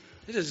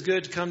It is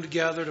good to come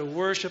together to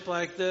worship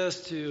like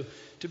this, to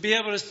be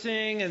able to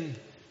sing. And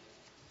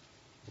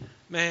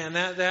man,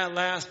 that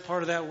last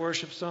part of that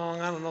worship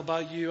song, I don't know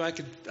about you, I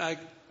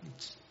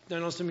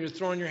know some of you are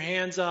throwing your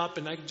hands up,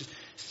 and I can just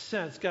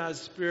sense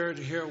God's Spirit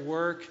here at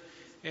work.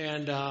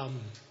 And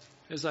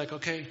it's like,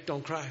 okay,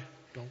 don't cry,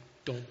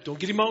 don't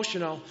get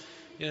emotional.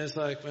 And it's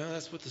like, well,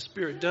 that's what the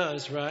Spirit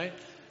does, right?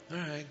 All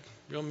right,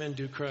 real men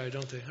do cry,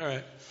 don't they? All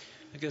right.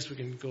 I guess we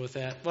can go with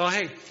that. Well,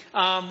 hey,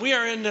 we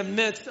are in the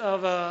midst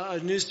of a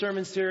new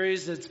sermon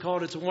series. It's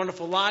called It's a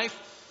Wonderful Life.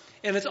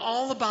 And it's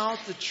all about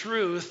the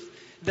truth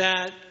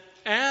that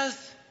as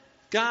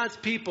God's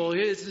people,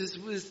 it's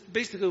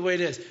basically the way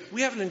it is.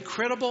 We have an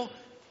incredible,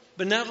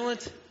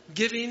 benevolent,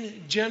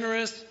 giving,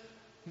 generous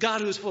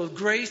God who is full of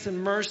grace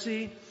and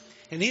mercy.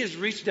 And He has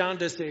reached down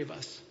to save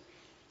us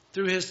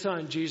through His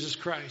Son, Jesus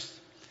Christ.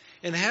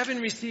 And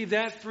having received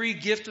that free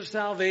gift of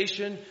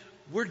salvation,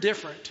 we're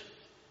different.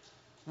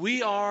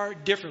 We are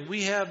different.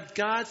 We have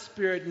God's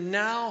Spirit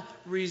now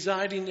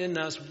residing in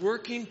us,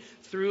 working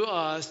through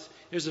us.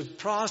 There's a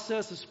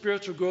process of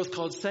spiritual growth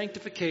called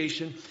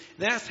sanctification.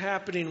 That's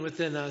happening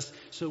within us.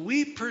 So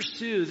we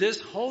pursue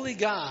this holy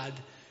God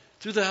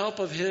through the help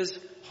of His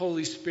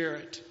Holy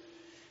Spirit.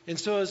 And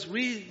so as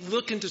we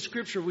look into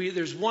Scripture,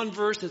 there's one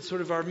verse that's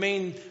sort of our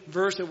main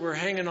verse that we're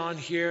hanging on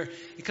here.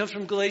 It comes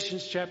from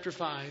Galatians chapter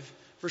 5.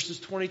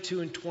 Verses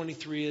 22 and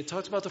 23. It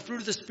talks about the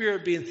fruit of the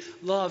Spirit being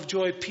love,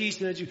 joy,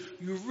 peace. And as you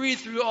read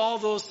through all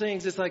those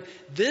things, it's like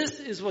this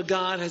is what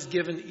God has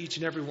given each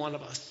and every one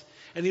of us.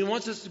 And He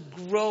wants us to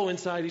grow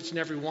inside each and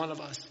every one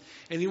of us.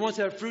 And He wants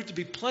that fruit to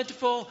be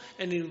plentiful,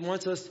 and He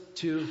wants us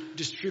to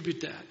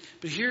distribute that.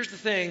 But here's the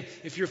thing.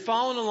 If you're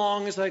following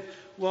along, it's like,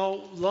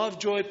 well, love,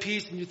 joy,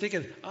 peace. And you're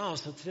thinking, oh,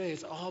 so today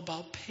it's all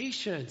about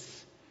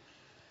patience.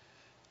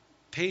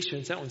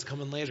 Patience, that one's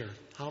coming later.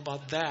 How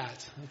about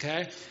that?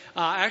 Okay.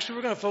 Actually,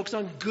 we're going to focus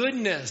on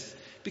goodness.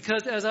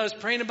 Because as I was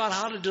praying about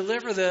how to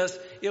deliver this,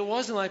 it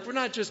wasn't like, we're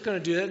not just going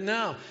to do that.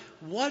 No.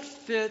 What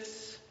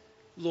fits,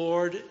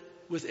 Lord,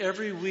 with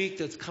every week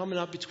that's coming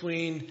up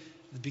between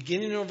the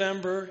beginning of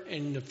November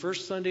and the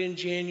first Sunday in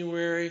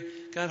January?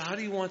 God, how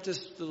do you want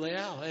this to lay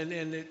out?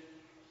 And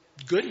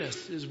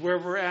goodness is where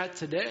we're at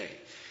today.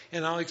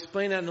 And I'll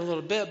explain that in a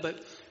little bit.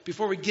 But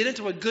before we get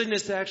into what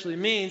goodness actually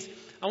means,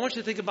 I want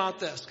you to think about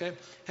this, okay?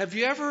 Have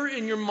you ever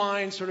in your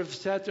mind sort of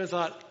sat there and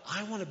thought,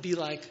 I want to be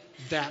like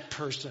that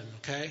person,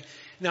 okay?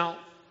 Now,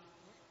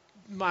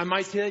 I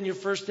might say that and you're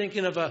first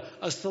thinking of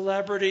a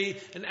celebrity,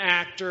 an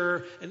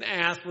actor, an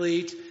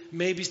athlete,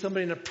 maybe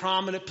somebody in a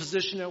prominent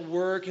position at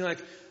work. You're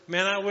like,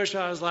 man, I wish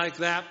I was like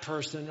that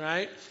person,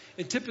 right?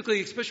 And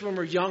typically, especially when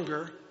we're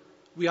younger,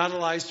 we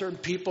idolize certain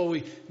people.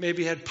 We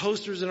maybe had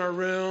posters in our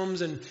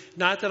rooms, and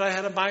not that I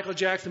had a Michael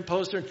Jackson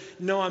poster.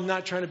 No, I'm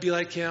not trying to be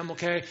like him,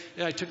 okay?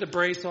 I took the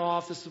brace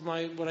off. This is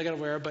what I got to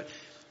wear. But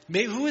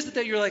maybe who is it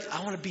that you're like,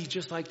 I want to be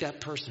just like that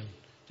person?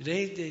 Did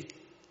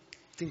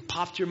anything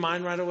pop to your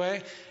mind right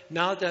away?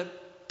 Now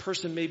that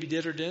person maybe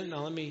did or didn't,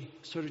 now let me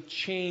sort of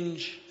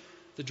change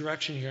the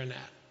direction here on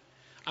that.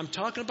 I'm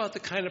talking about the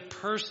kind of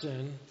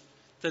person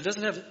that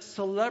doesn't have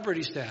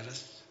celebrity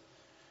status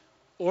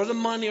or the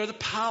money or the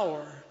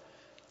power.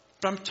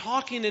 But I'm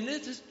talking, and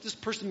this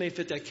person may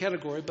fit that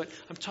category, but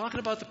I'm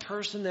talking about the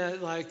person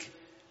that, like,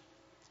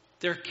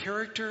 their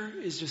character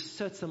just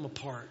sets them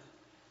apart.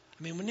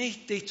 I mean, when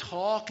they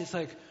talk, it's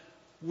like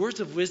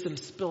words of wisdom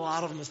spill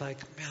out of them. It's like,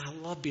 man, I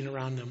love being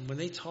around them. When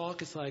they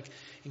talk, it's like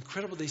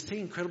incredible. They say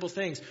incredible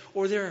things.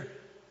 Or they're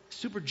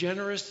super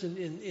generous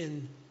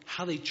in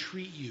how they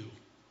treat you.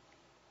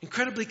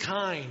 Incredibly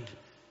kind.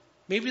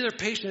 Maybe they're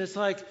patient. It's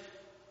like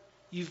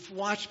you've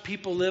watched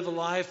people live a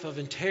life of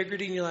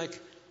integrity, and you're like,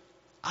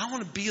 I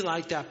want to be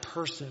like that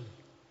person.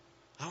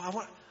 I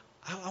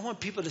want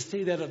people to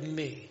say that of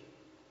me.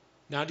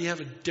 Now, do you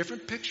have a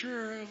different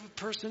picture of a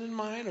person in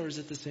mind, or is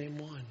it the same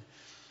one?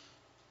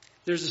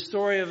 There's a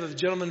story of a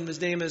gentleman,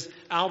 his name is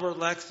Albert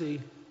Lexie.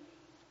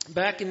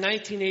 Back in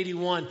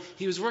 1981,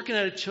 he was working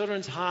at a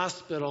children's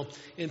hospital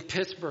in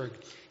Pittsburgh.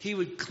 He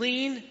would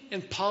clean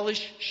and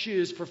polish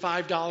shoes for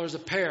 $5 a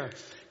pair.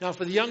 Now,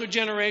 for the younger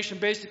generation,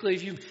 basically,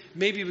 if you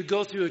maybe would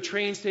go through a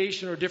train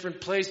station or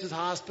different places,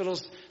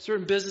 hospitals,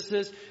 certain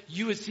businesses,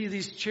 you would see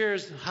these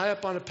chairs high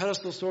up on a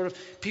pedestal, sort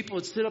of. People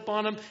would sit up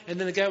on them, and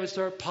then the guy would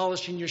start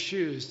polishing your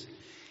shoes.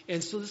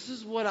 And so this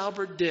is what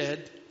Albert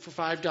did for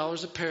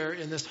 $5 a pair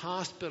in this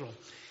hospital.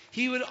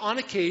 He would, on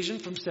occasion,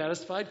 from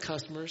satisfied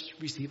customers,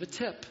 receive a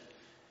tip.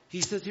 He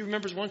says he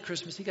remembers one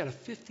Christmas he got a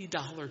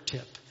 $50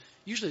 tip.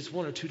 Usually it's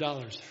 $1 or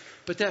 $2.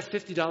 But that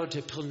 $50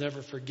 tip he'll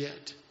never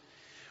forget.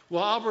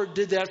 Well, Albert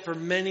did that for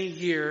many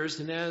years,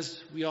 and as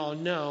we all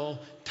know,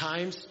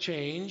 times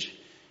change,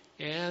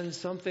 and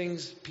some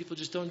things people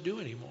just don't do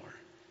anymore.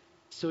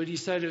 So he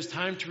decided it was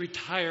time to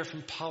retire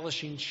from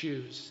polishing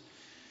shoes.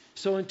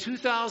 So in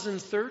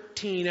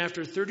 2013,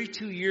 after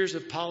 32 years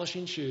of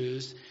polishing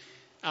shoes,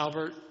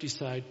 Albert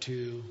decided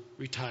to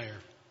retire.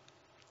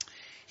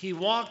 He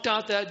walked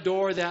out that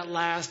door that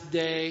last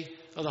day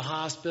of the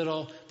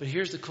hospital, but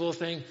here's the cool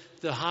thing.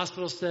 The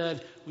hospital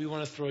said, we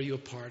want to throw you a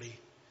party.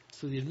 It's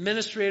So the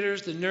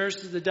administrators, the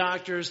nurses, the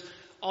doctors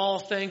all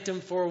thanked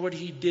him for what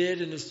he did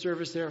in his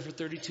service there for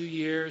 32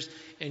 years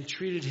and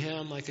treated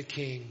him like a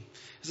king.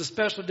 It was a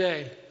special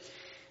day.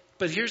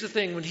 But here's the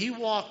thing. When he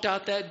walked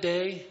out that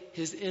day,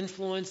 his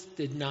influence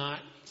did not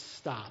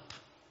stop.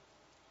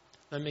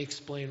 Let me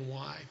explain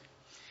why.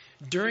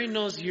 During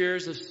those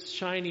years of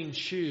shining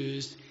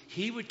shoes,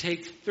 he would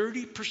take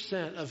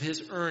 30% of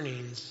his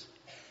earnings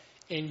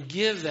and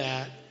give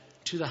that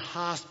to the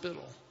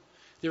hospital.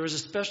 There was a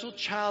special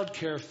child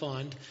care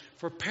fund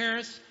for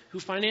parents who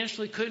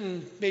financially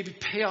couldn't maybe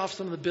pay off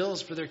some of the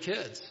bills for their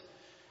kids.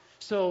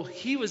 So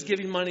he was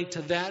giving money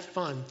to that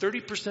fund,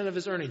 30% of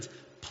his earnings,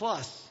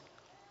 plus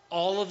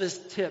all of his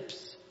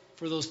tips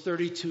for those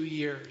 32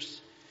 years.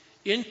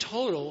 In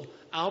total,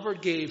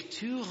 Albert gave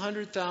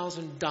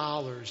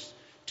 $200,000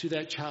 to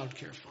that child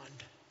care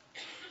fund.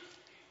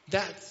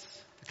 That's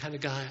the kind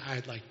of guy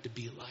I'd like to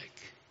be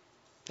like.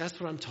 That's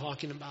what I'm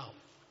talking about.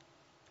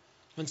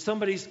 When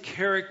somebody's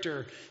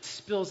character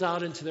spills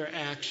out into their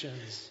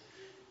actions,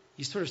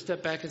 you sort of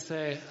step back and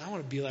say, I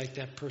want to be like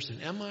that person.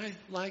 Am I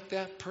like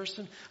that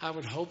person? I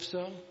would hope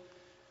so.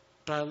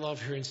 But I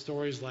love hearing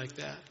stories like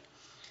that.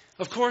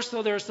 Of course,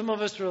 though, there are some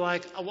of us who are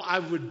like, oh, I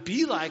would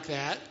be like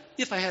that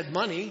if I had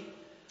money.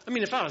 I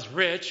mean, if I was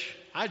rich,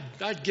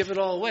 I'd give it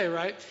all away,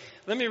 right?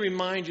 Let me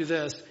remind you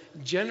this.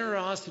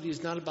 Generosity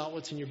is not about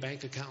what's in your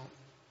bank account.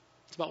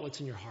 It's about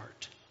what's in your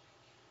heart.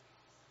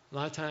 A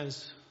lot of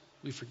times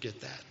we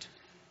forget that.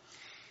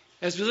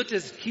 As we look at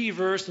this key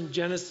verse in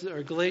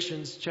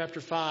Galatians chapter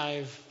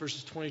 5,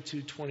 verses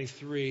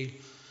 22-23,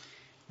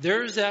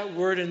 there's that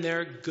word in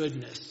there,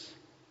 goodness.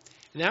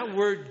 And that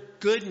word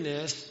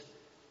goodness,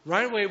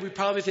 right away we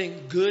probably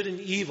think good and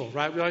evil,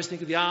 right? We always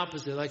think of the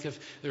opposite, like if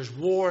there's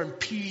war and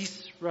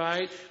peace,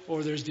 right?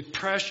 Or there's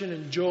depression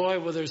and joy,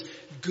 well, there's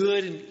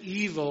good and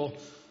evil.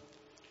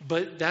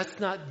 But that's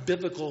not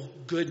biblical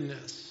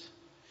goodness.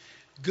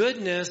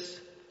 Goodness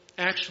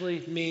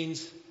actually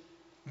means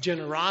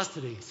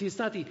generosity. See, it's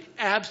not the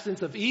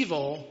absence of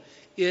evil,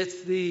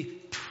 it's the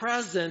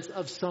presence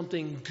of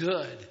something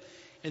good,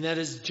 and that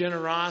is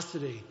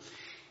generosity.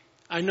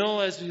 I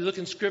know as you look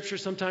in Scripture,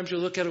 sometimes you'll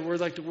look at a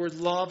word like the word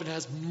love, and it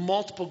has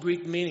multiple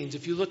Greek meanings.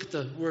 If you look at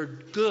the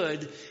word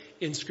good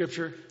in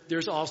Scripture,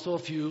 there's also a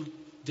few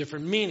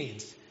different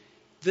meanings.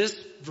 This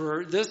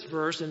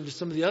verse and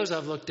some of the others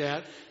I've looked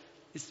at,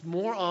 it's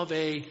more of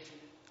a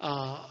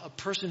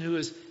person who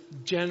is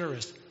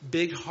generous,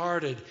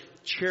 big-hearted,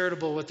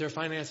 charitable with their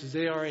finances.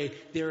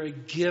 They're a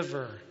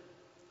giver.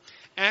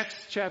 Acts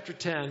chapter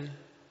 10,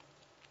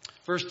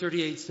 verse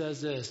 38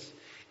 says this,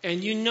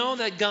 and you know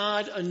that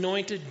God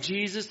anointed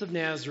Jesus of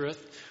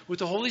Nazareth with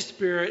the Holy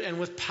Spirit and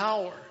with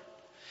power.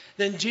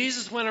 Then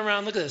Jesus went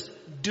around, look at this,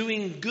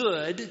 doing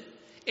good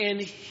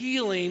and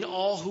healing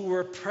all who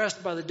were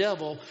oppressed by the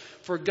devil,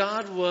 for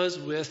God was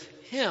with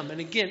him. And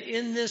again,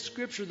 in this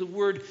scripture, the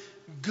word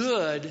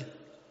good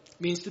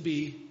means to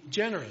be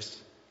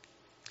generous.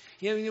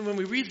 You know, when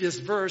we read this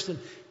verse, and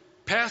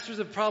pastors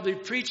have probably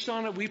preached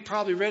on it, we've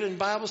probably read it in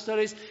Bible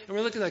studies, and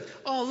we're looking like,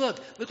 oh,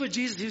 look what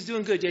Jesus, he was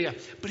doing good. Yeah.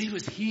 But he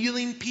was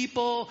healing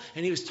people,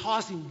 and he was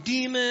tossing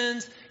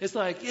demons. It's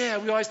like, yeah,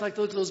 we always like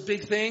to look at those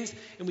big things,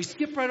 and we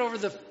skip right over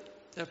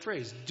that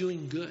phrase,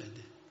 doing good.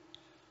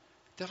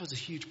 That was a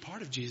huge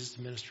part of Jesus'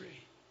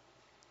 ministry.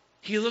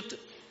 He looked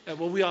at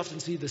what we often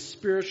see, the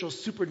spiritual,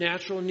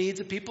 supernatural needs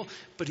of people,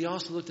 but he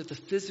also looked at the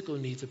physical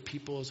needs of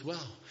people as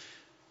well.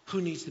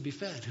 Who needs to be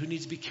fed? Who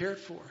needs to be cared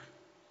for?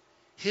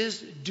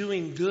 His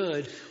doing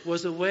good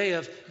was a way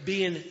of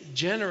being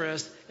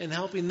generous and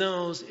helping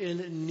those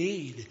in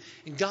need.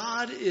 And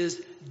God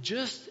is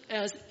just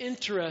as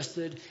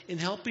interested in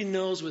helping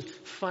those with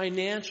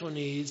financial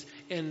needs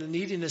and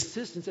needing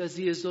assistance as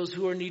he is those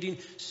who are needing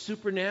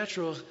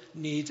supernatural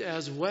needs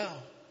as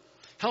well.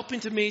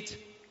 Helping to meet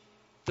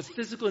the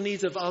physical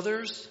needs of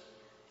others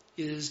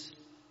is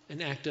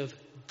an act of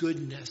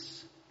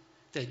goodness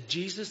that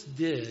Jesus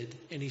did,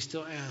 and he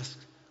still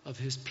asks of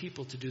his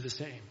people to do the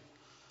same.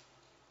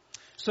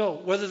 So,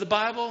 whether the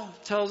Bible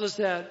tells us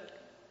that,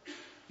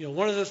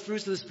 one of the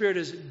fruits of the Spirit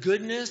is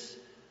goodness,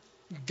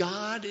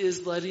 God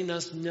is letting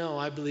us know,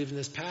 I believe in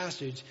this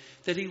passage,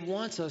 that he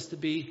wants us to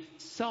be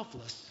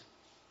selfless.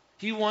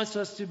 He wants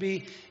us to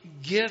be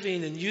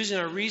giving and using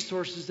our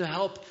resources to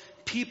help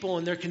people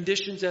in their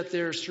conditions that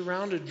they're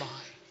surrounded by.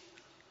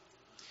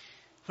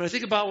 When I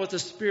think about what the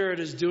Spirit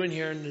is doing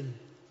here and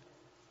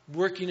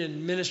working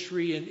in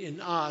ministry and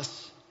in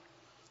us,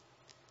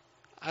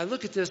 I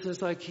look at this and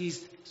it's like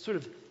he's sort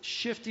of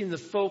shifting the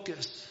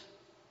focus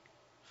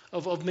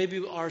of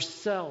maybe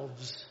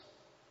ourselves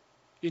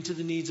into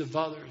the needs of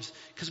others.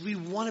 Because we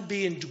want to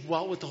be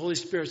indwelt with the Holy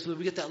Spirit so that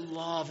we get that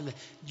love and that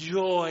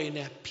joy and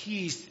that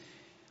peace.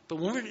 But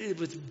when we're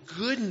with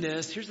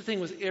goodness, here's the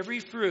thing, with every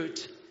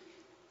fruit,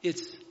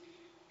 it's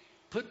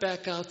put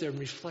back out there and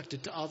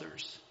reflected to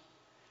others.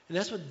 And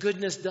that's what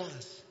goodness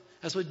does.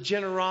 That's what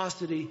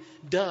generosity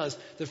does.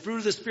 The fruit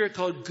of the Spirit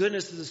called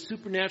goodness is a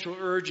supernatural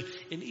urge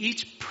in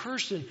each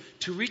person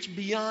to reach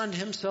beyond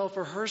himself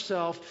or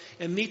herself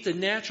and meet the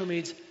natural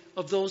needs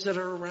of those that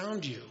are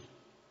around you.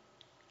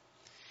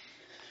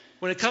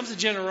 When it comes to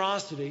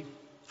generosity,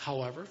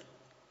 however,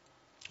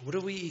 what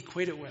do we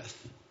equate it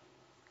with?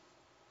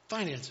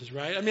 Finances,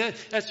 right? I mean,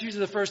 that's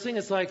usually the first thing.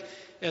 It's like,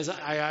 as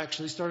I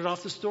actually started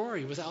off the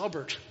story with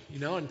Albert,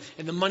 and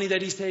the money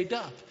that he saved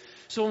up.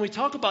 So when we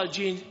talk about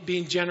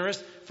being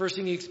generous, first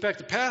thing you expect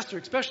a pastor,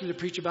 especially to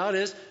preach about,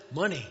 is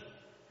money,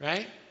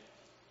 right?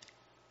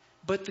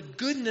 But the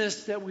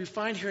goodness that we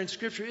find here in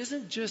Scripture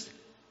isn't just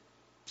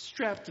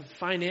strapped to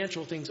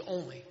financial things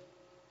only.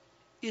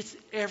 It's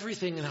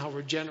everything in how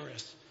we're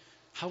generous.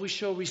 How we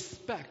show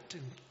respect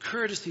and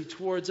courtesy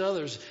towards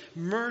others.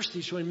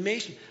 Mercy, showing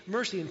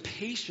mercy and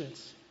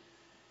patience.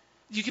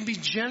 You can be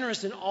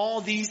generous in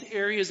all these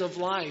areas of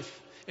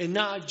life and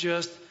not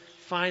just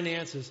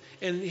finances.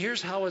 And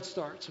here's how it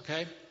starts,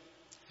 okay?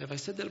 Have I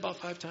said that about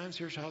 5 times?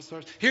 Here's how it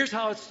starts. Here's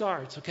how it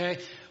starts, okay?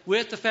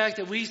 With the fact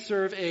that we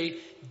serve a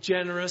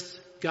generous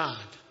God.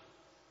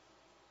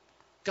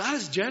 God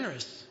is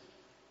generous.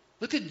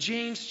 Look at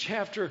James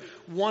chapter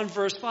 1,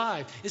 verse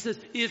 5. It says,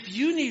 if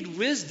you need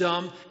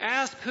wisdom,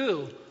 ask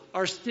who?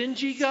 Our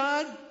stingy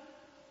God?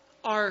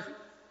 Our,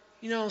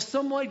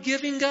 somewhat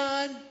giving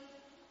God?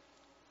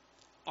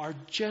 Our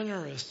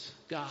generous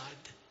God.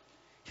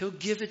 He'll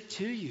give it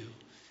to you.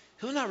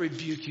 He'll not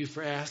rebuke you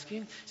for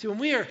asking. See, when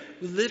we are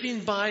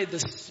living by the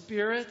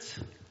Spirit,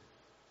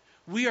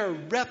 we are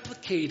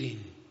replicating,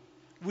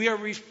 we are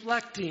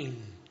reflecting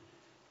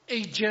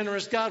a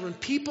generous God. When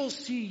people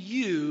see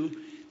you,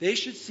 they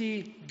should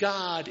see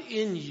God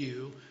in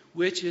you,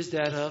 which is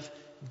that of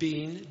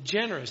being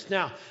generous.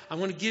 Now, I'm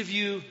going to give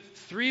you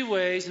 3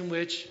 ways in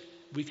which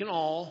we can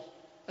all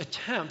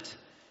attempt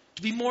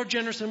to be more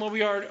generous than what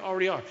we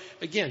already are.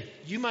 Again,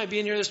 you might be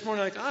in here this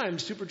morning like, I'm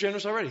super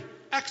generous already.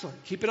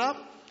 Excellent. Keep it up.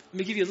 Let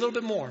me give you a little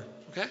bit more,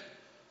 okay?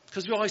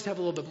 Because we always have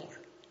a little bit more.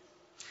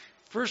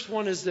 First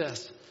one is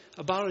this,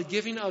 about a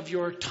giving of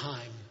your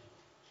time.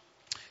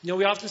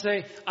 We often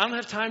say, I don't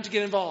have time to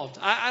get involved.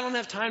 I don't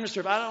have time to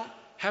serve. I don't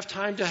have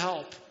time to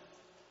help.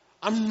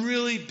 I'm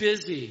really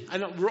busy. I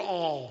know we're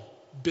all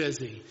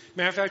busy.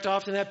 Matter of fact,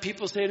 often that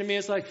people say to me,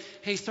 it's like,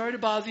 hey, sorry to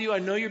bother you. I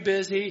know you're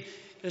busy.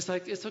 And it's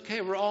like, it's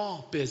okay. We're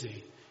all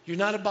busy. You're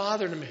not a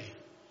bother to me.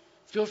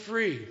 Feel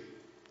free.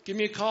 Give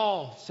me a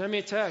call. Send me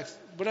a text.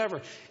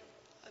 Whatever.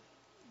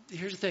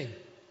 Here's the thing.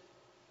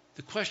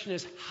 The question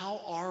is,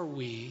 how are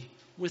we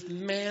with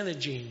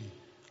managing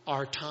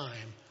our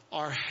time,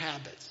 our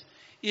habits?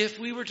 If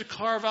we were to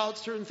carve out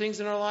certain things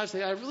in our lives,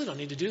 say, I really don't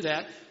need to do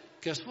that.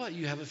 Guess what?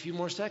 You have a few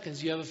more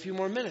seconds. You have a few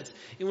more minutes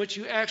in which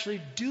you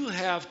actually do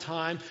have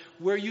time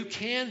where you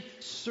can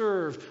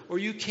serve or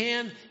you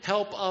can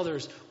help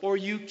others or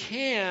you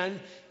can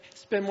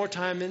spend more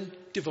time in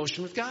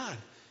devotion with God.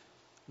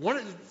 One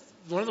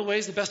of the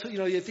ways, the best way,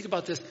 you think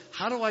about this,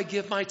 how do I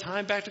give my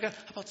time back to God?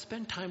 How about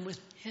spend time with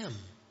Him?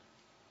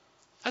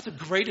 That's a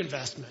great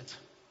investment.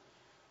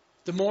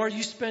 The more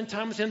you spend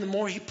time with Him, the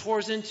more He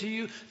pours into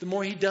you, the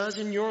more He does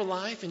in your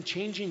life and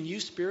changing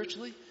you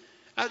spiritually.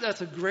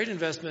 That's a great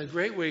investment, a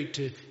great way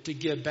to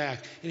give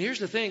back. And here's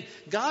the thing.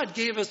 God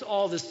gave us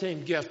all the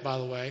same gift, by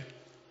the way.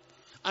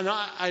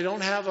 I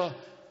don't have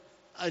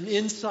an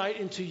insight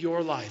into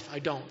your life. I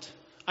don't.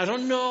 I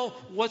don't know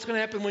what's going to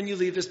happen when you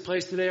leave this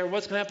place today or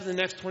what's going to happen in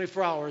the next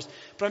 24 hours.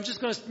 But I'm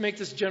just going to make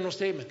this general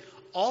statement.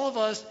 All of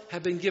us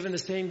have been given the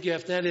same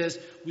gift. That is,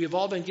 we have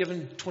all been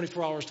given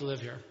 24 hours to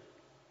live here.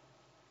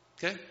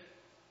 Okay?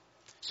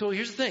 So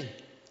here's the thing.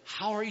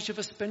 How are each of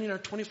us spending our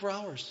 24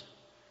 hours?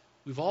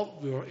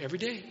 Every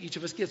day, each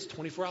of us gets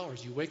 24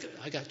 hours. You wake up,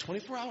 I got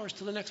 24 hours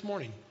till the next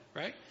morning,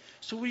 right?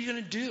 So what are you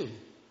going to do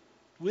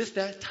with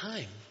that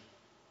time?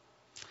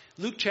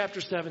 Luke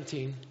chapter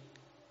 17.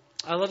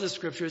 I love this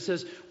scripture. It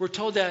says, we're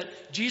told that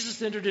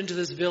Jesus entered into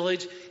this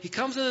village. He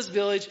comes in this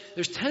village.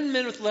 There's 10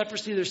 men with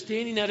leprosy. They're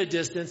standing at a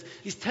distance.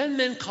 These 10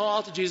 men call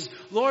out to Jesus,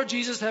 Lord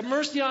Jesus, have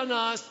mercy on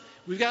us.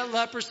 We've got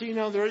leprosy.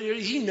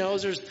 He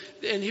knows there's,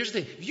 and here's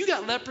the thing. If you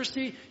got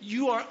leprosy,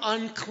 you are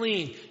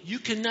unclean. You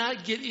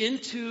cannot get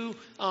into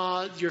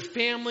your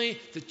family,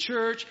 the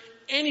church,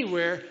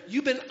 anywhere.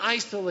 You've been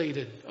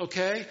isolated,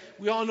 okay?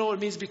 We all know what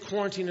it means to be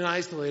quarantined and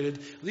isolated.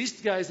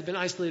 These guys have been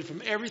isolated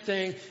from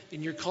everything,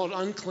 and you're called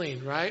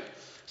unclean, right?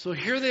 So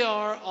here they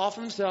are, off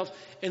themselves,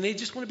 and they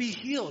just want to be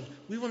healed.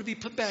 We want to be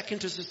put back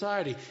into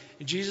society.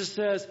 And Jesus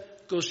says,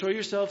 go show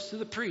yourselves to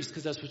the priest,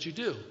 because that's what you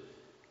do.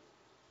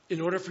 In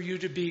order for you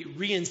to be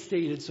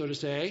reinstated, so to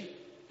say,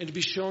 and to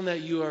be shown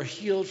that you are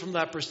healed from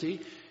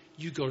leprosy,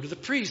 you go to the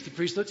priest. The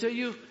priest looks at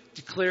you,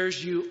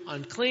 declares you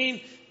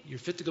unclean. You're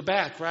fit to go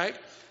back, right?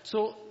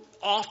 So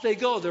off they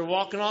go. They're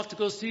walking off to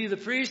go see the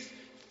priest.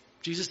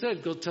 Jesus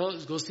said,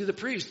 go see the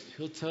priest.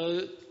 He'll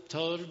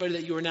tell everybody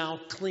that you are now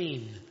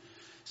clean.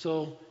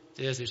 So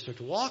as they start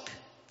to walk,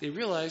 they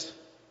realize,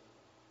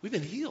 we've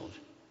been healed.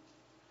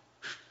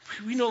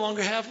 We no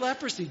longer have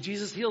leprosy.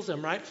 Jesus heals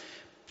them, right?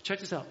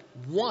 Check this out.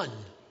 One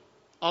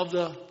of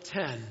the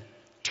 10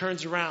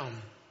 turns around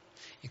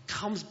and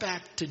comes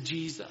back to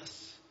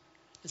Jesus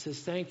and says,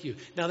 thank you.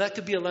 Now that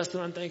could be a lesson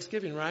on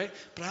Thanksgiving, right?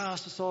 But I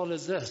also saw it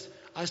as this.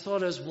 I saw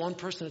it as one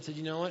person that said,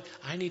 you know what?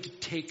 I need to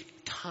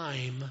take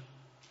time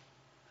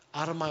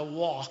out of my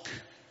walk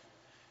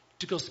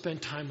to go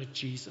spend time with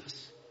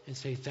Jesus and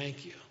say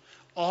thank you.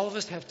 All of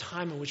us have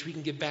time in which we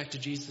can get back to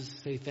Jesus and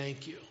say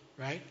thank you,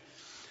 right?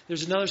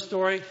 There's another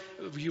story.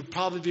 You'll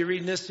probably be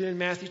reading this soon,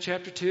 Matthew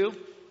chapter 2.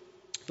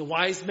 The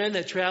wise men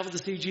that traveled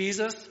to see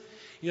Jesus.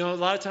 You know, a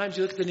lot of times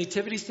you look at the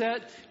nativity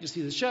set, you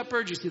see the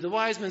shepherds, you see the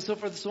wise men, so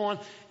forth and so on.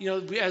 You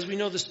know, as we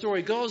know the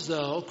story goes,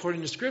 though,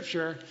 according to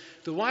Scripture,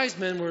 the wise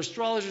men were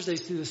astrologers. They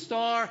see the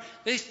star.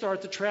 They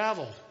start to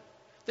travel.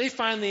 They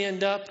finally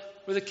end up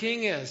where the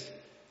king is.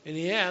 And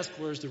he asks,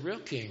 where's the real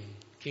king?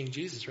 King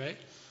Jesus, right?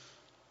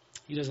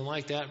 He doesn't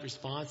like that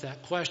response,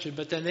 that question.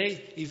 But then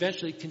they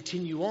eventually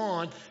continue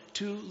on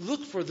to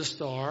look for the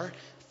star,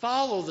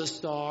 follow the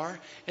star,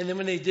 and then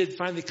when they did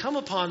finally come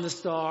upon the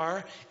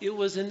star, it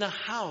was in the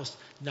house,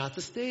 not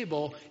the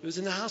stable. It was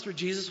in the house where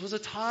Jesus was a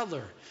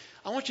toddler.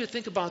 I want you to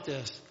think about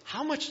this.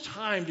 How much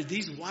time did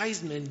these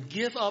wise men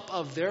give up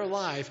of their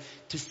life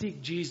to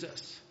seek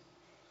Jesus?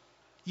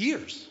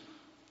 Years.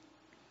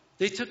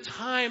 They took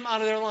time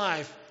out of their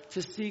life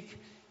to seek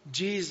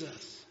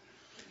Jesus.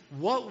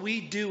 What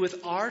we do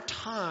with our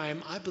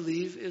time, I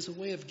believe, is a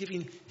way of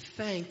giving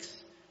thanks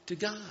to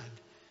God.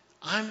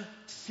 I'm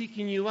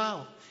seeking you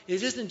out.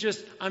 It isn't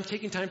just I'm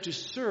taking time to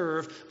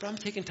serve, but I'm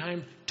taking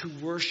time to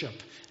worship.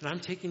 And I'm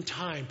taking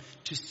time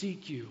to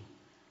seek you.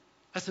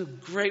 That's a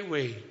great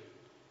way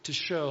to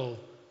show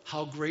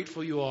how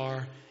grateful you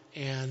are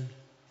and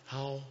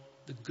how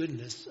the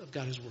goodness of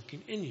God is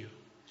working in you.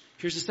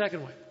 Here's the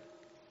second way.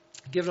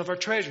 Giving of our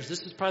treasures.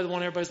 This is probably the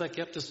one everybody's like,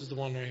 yep, this is the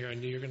one right here. I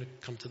knew you were going to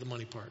come to the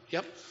money part.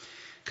 Yep.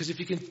 Because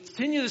if you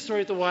continue the story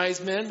with the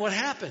wise men, what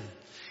happened?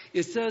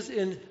 It says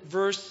in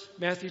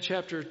Matthew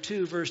chapter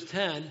 2, verse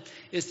 10,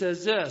 it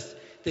says this.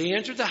 They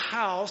entered the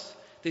house.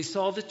 They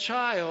saw the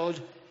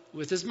child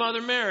with his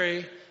mother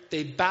Mary.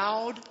 They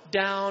bowed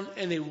down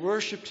and they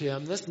worshiped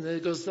him. Listen,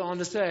 it goes on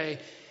to say,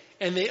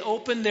 and they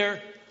opened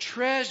their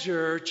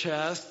treasure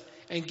chest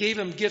and gave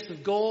him gifts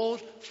of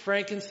gold,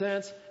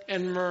 frankincense,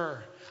 and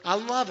myrrh. I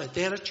love it.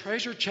 They had a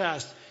treasure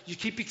chest. You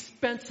keep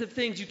expensive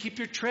things. You keep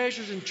your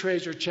treasures in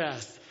treasure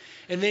chests.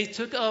 And they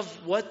took of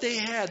what they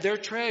had, their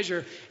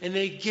treasure, and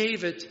they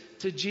gave it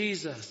to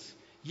Jesus.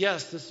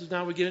 Yes, this is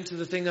now we get into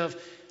the thing of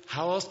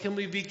how else can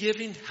we be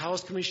giving? How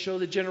else can we show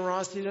the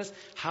generosity in us?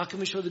 How can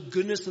we show the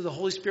goodness of the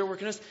Holy Spirit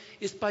working in us?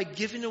 It's by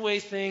giving away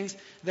things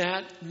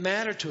that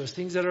matter to us,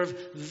 things that are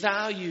of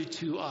value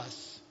to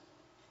us.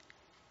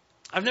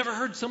 I've never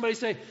heard somebody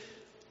say,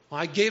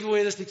 well, I gave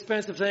away this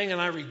expensive thing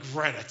and I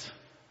regret it.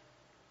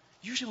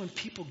 Usually when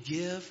people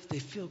give, they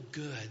feel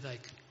good.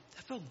 Like,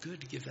 that felt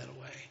good to give that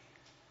away.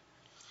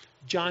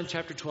 John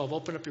chapter 12.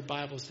 Open up your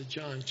Bibles to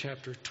John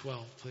chapter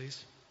 12,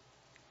 please.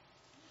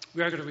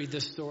 We are going to read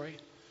this story.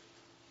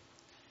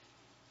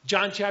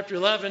 John chapter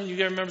 11, you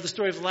got to remember the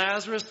story of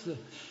Lazarus,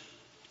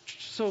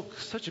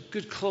 such a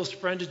good close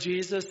friend to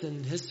Jesus,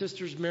 and his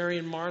sisters Mary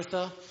and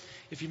Martha.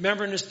 If you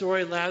remember in the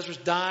story, Lazarus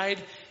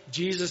died.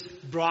 Jesus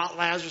brought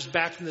Lazarus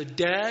back from the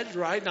dead,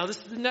 right? Now this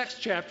is the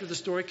next chapter. The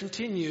story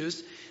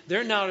continues.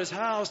 They're now at his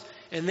house,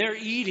 and they're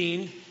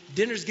eating.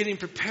 Dinner's getting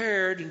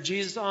prepared, and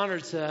Jesus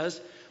honored says,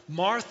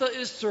 Martha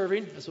is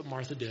serving. That's what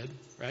Martha did,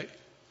 right?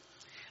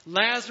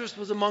 Lazarus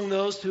was among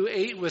those who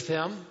ate with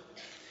him.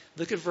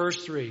 Look at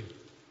verse 3.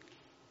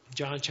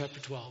 John chapter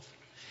 12.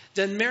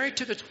 Then Mary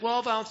took a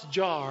 12-ounce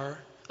jar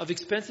of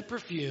expensive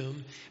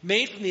perfume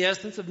made from the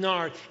essence of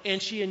nard,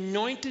 and she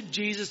anointed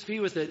Jesus'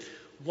 feet with it,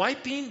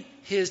 wiping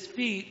his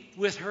feet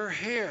with her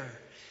hair.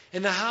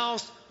 And the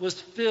house was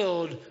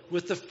filled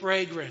with the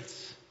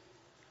fragrance.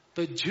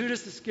 But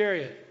Judas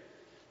Iscariot,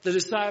 the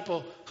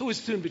disciple, who would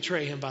soon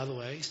betray him, by the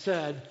way,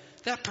 said,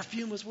 that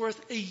perfume was worth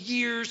a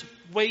year's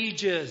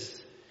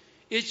wages.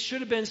 It should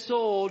have been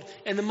sold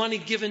and the money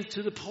given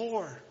to the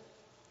poor.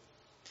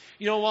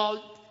 You know,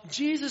 while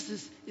Jesus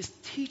is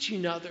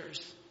teaching others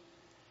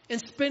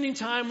and spending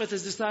time with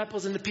his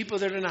disciples and the people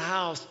that are in the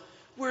house,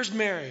 where's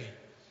Mary?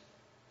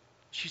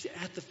 She's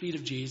at the feet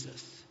of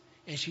Jesus.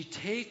 And she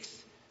takes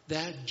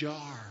that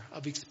jar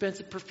of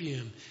expensive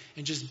perfume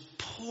and just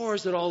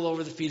pours it all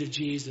over the feet of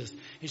Jesus.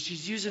 And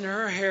she's using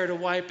her hair to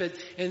wipe it,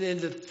 and then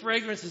the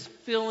fragrance is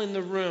filling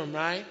the room,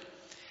 right?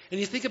 And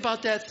you think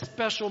about that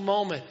special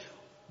moment.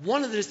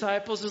 One of the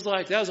disciples is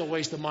like, that was a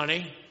waste of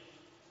money.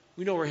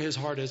 We know where his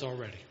heart is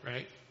already,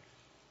 right?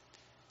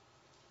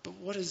 But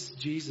what does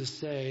Jesus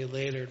say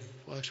later?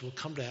 Well, actually, we'll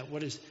come to that.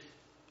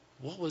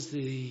 What was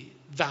the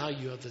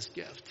value of this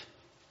gift?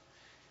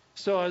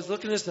 So I was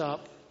looking this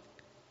up.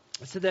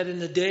 It said that in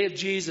the day of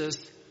Jesus,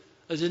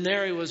 a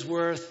denarii was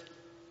worth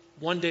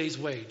one day's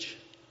wage.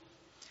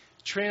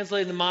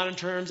 Translated in modern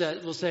terms,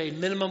 that we'll say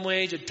minimum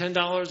wage at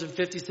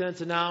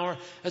 $10.50 an hour.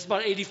 That's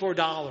about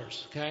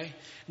 $84, okay?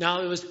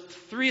 Now, it was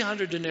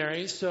 300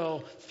 denarii,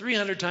 so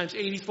 300 times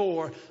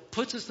 84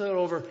 puts us at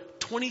over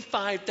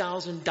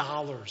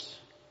 $25,000.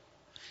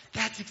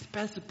 That's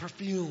expensive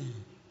perfume,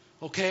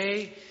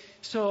 okay?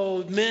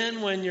 So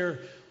men, when your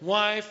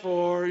wife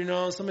or,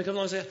 somebody comes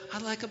along and says,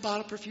 I'd like a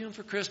bottle of perfume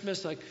for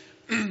Christmas, like,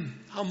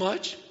 how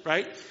much,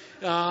 right?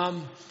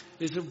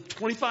 Is it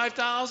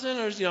 25,000?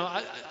 Or,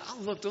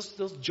 look,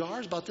 those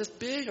jars about this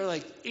big are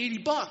like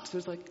 $80.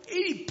 There's like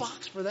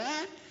 $80 for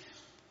that?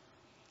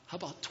 How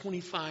about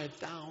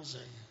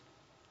 25,000?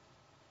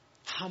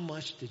 How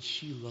much did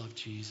she love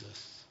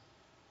Jesus?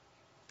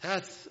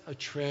 That's a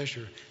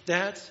treasure.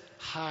 That's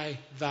high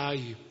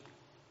value.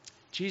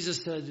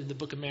 Jesus said in the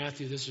book of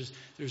Matthew,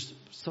 there's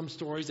some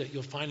stories that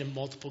you'll find in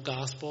multiple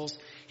Gospels.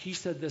 He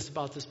said this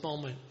about this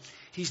moment.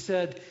 He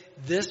said,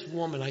 this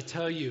woman, I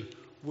tell you,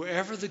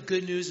 wherever the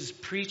good news is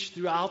preached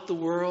throughout the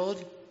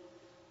world,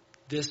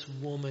 this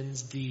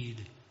woman's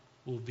deed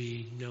will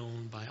be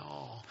known by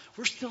all.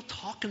 We're still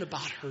talking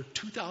about her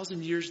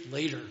 2,000 years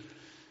later.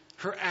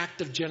 Her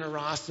act of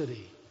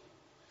generosity.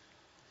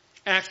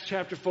 Acts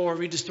chapter 4,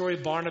 read the story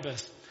of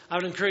Barnabas. I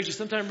would encourage you,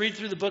 sometime read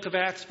through the book of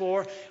Acts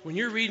 4. When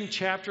you're reading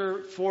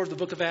chapter 4 of the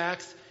book of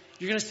Acts,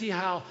 you're going to see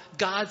how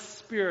God's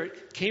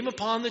Spirit came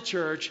upon the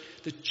church.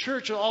 The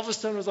church all of a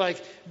sudden was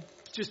like,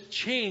 just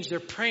changed. They're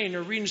praying,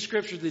 they're reading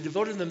scripture. They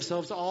devoted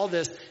themselves to all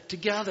this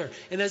together.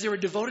 And as they were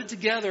devoted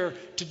together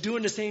to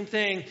doing the same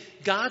thing,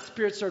 God's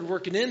Spirit started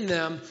working in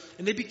them,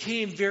 and they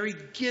became very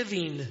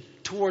giving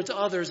towards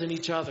others and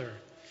each other.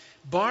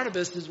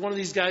 Barnabas is one of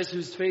these guys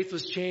whose faith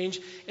was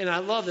changed, and I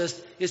love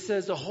this. It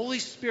says the Holy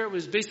Spirit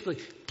was basically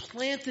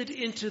planted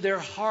into their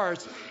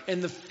hearts,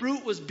 and the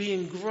fruit was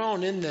being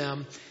grown in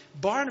them.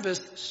 Barnabas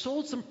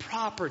sold some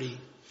property,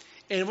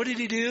 and what did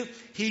he do?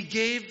 He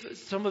gave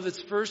some of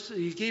its first,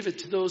 he gave it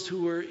to those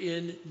who were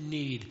in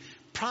need.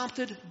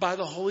 Prompted by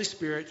the Holy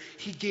Spirit,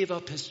 he gave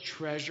up his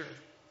treasure.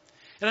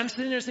 And I'm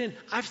sitting there saying,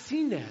 I've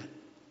seen that.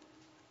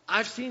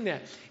 I've seen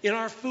that. In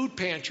our food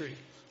pantry,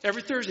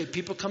 every Thursday,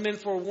 people come in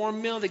for a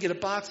warm meal. They get a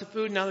box of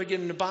food. Now they're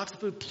getting a box of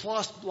food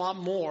plus a lot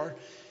more.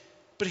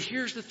 But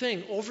here's the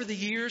thing. Over the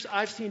years,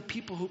 I've seen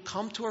people who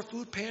come to our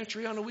food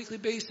pantry on a weekly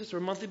basis or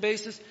a monthly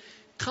basis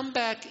come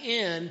back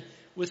in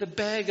with a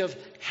bag of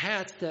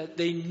hats that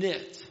they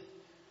knit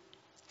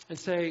and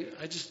say,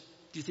 do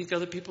you think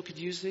other people could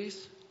use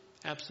these?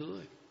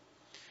 Absolutely.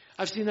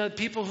 I've seen other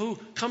people who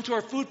come to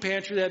our food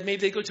pantry that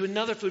maybe they go to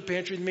another food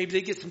pantry and maybe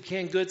they get some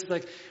canned goods.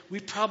 Like, we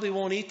probably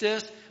won't eat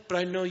this, but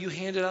I know you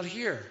hand it out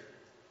here.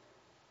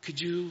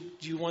 Do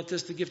you want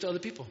this to give to other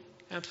people?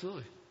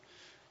 Absolutely.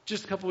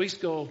 Just a couple weeks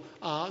ago,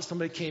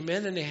 somebody came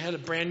in and they had a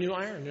brand new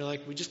iron. They're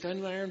like, we just got a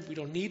new iron. We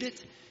don't need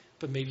it,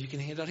 but maybe you can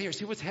hand it out here.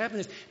 See, what's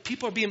happening is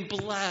people are being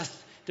blessed.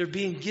 They're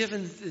being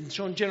given and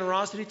shown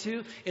generosity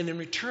to. And in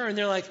return,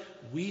 they're like,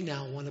 we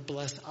now want to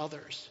bless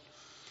others.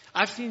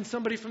 I've seen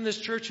somebody from this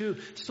church who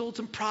sold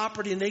some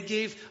property and they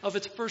gave of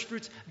its first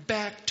fruits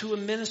back to a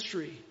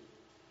ministry.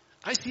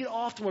 I see it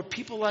often where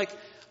people like,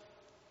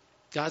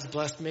 God's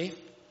blessed me.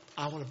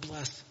 I want to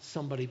bless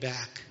somebody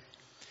back.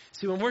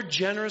 See, when we're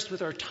generous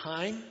with our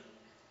time,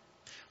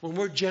 when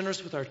we're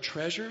generous with our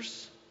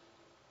treasures,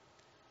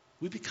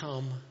 we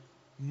become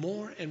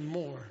more and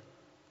more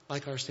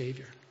like our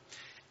Savior.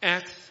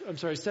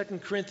 2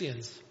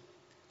 Corinthians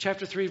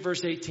chapter 3,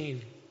 verse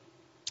 18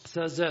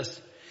 says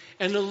this,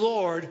 and the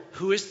Lord,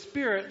 who is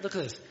Spirit, look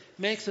at this,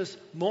 makes us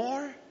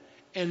more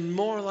and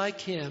more like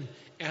Him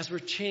as we're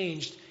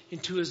changed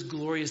into His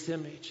glorious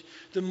image.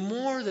 The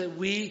more that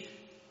we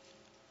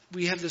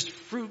have this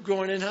fruit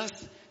growing in us,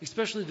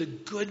 especially the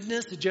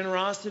goodness, the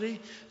generosity,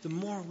 the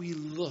more we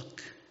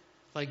look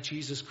like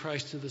Jesus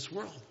Christ to this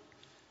world.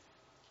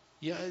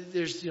 Yeah,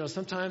 there's,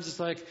 sometimes it's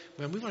like,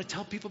 when we want to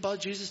tell people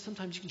about Jesus,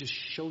 sometimes you can just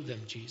show them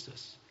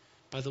Jesus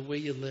by the way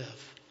you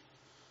live.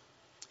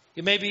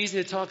 It may be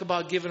easy to talk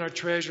about giving our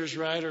treasures,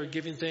 right, or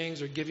giving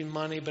things or giving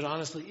money, but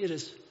honestly,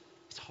 it's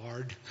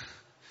hard.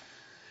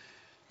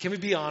 Can we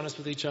be honest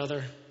with each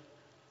other?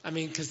 I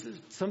mean, because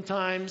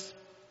sometimes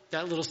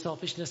that little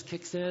selfishness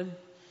kicks in.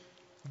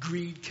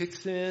 Greed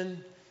kicks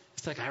in.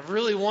 It's like, I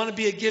really want to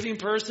be a giving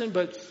person,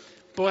 but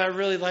boy, I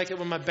really like it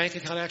when my bank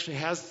account actually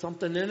has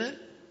something in it.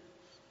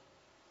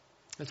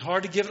 It's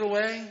hard to give it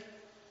away.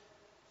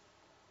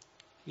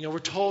 We're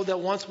told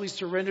that once we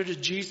surrender to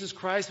Jesus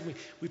Christ and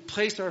we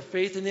place our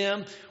faith in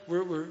Him,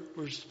 we're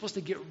supposed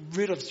to get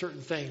rid of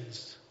certain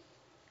things.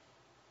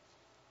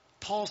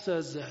 Paul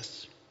says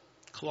this,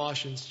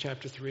 Colossians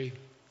chapter 3,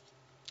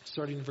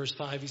 starting in verse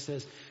 5, he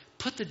says,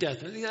 put to death.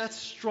 That's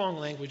strong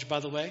language,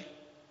 by the way.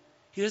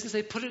 He doesn't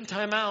say put it in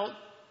time out.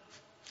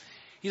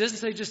 He doesn't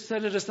say just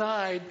set it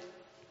aside.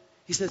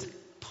 He says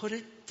put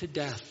it to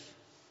death.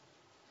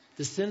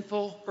 The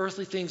sinful,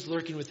 earthly things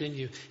lurking within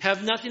you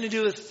have nothing to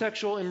do with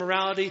sexual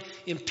immorality,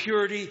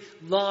 impurity,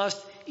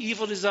 lust,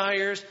 evil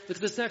desires. Look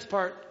at this next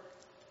part.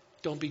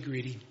 Don't be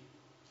greedy.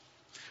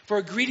 For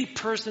a greedy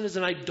person is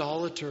an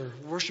idolater,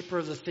 worshiper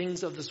of the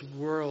things of this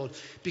world.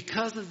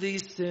 Because of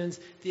these sins,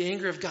 the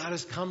anger of God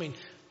is coming.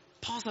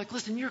 Paul's like,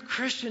 listen, you're a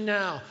Christian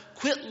now.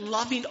 Quit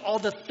loving all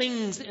the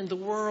things in the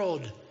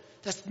world.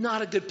 That's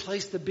not a good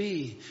place to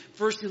be.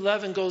 Verse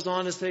 11 goes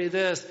on to say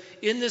this.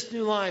 In this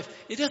new life,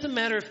 it doesn't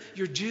matter if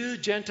you're Jew,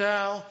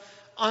 Gentile,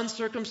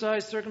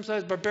 uncircumcised,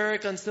 circumcised,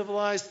 barbaric,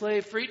 uncivilized,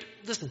 slave, free.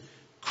 Listen,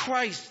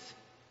 Christ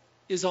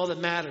is all that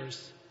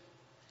matters.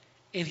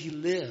 And He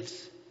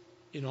lives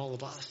in all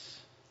of us.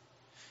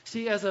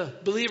 See, as a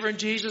believer in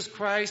Jesus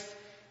Christ,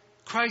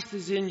 Christ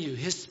is in you.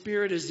 His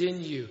Spirit is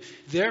in you.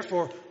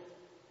 Therefore,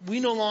 we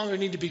no longer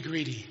need to be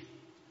greedy.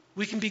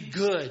 We can be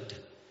good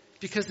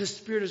because the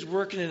Spirit is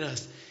working in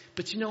us.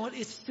 But you know what?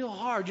 It's still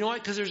hard. You know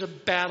what? Because there's a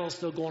battle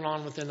still going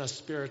on within us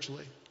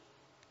spiritually.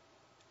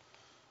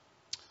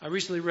 I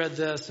recently read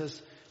this.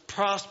 As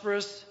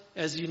prosperous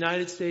as the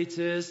United States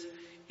is,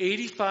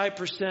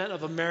 85%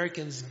 of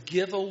Americans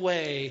give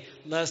away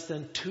less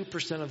than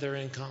 2% of their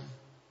income.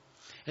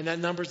 And that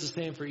number is the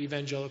same for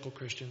evangelical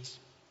Christians.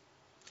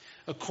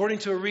 According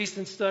to a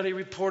recent study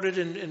reported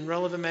in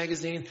Relevant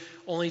magazine,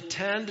 only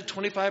 10 to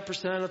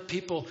 25% of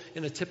people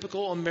in a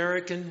typical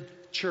American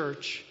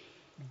church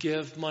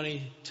give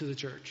money to the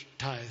church,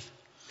 tithe.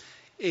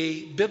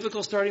 A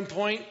biblical starting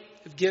point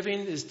of giving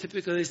is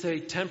typically, they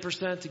say,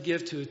 10% to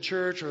give to a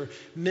church or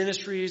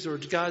ministries or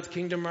to God's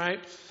kingdom, right?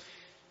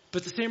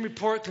 But the same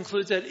report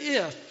concludes that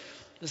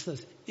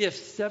if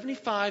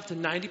 75 to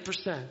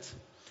 90%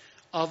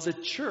 of the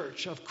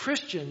church, of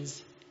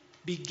Christians,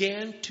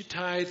 began to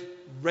tithe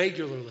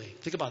regularly.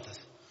 Think about this.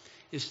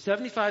 If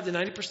 75 to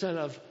 90%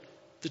 of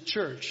the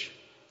church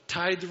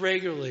tithed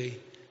regularly,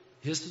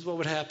 this is what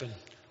would happen.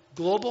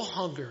 Global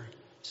hunger,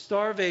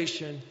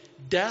 starvation,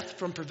 death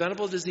from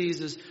preventable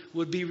diseases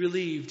would be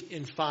relieved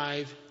in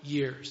 5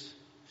 years.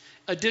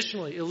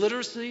 Additionally,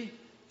 illiteracy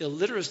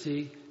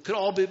could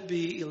all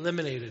be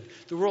eliminated.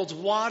 The world's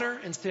water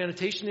and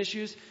sanitation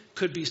issues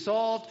could be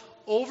solved.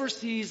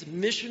 Overseas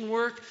mission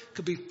work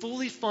could be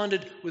fully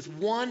funded with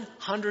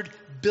 $100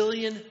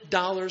 billion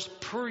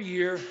per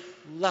year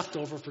left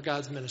over for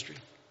God's ministry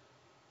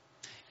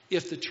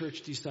if the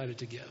church decided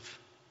to give.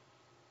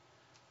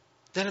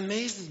 That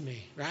amazes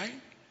me, right?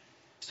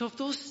 So if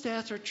those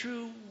stats are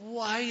true,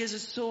 why is it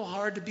so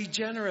hard to be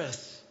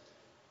generous?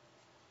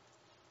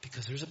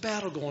 Because there's a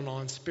battle going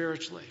on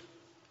spiritually.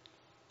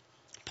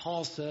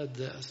 Paul said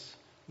this,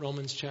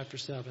 Romans chapter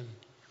 7.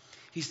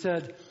 He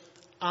said,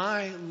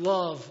 I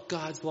love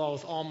God's law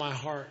with all my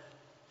heart.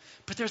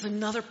 But there's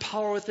another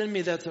power within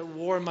me that's at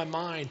war in my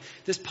mind.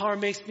 This power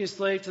makes me a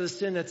slave to the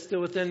sin that's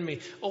still within me.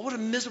 Oh, what a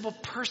miserable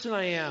person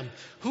I am.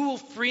 Who will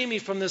free me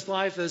from this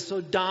life that is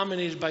so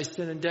dominated by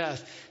sin and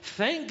death?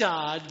 Thank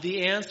God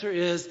the answer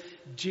is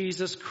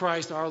Jesus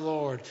Christ our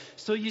Lord.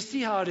 So you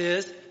see how it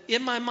is.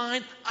 In my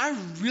mind, I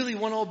really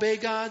want to obey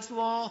God's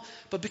law,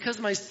 but because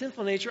of my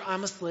sinful nature,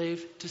 I'm a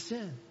slave to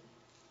sin.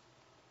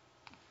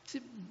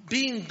 See,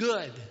 being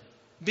good,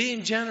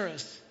 being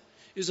generous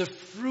is a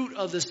fruit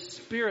of the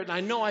Spirit. And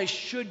I know I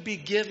should be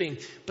giving,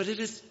 but it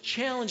is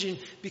challenging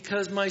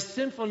because my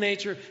sinful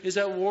nature is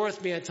at war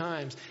with me at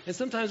times. And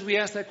sometimes we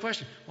ask that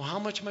question, well, how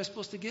much am I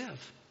supposed to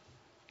give?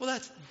 Well,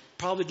 that's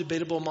probably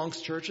debatable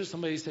amongst churches.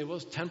 Somebody say, well,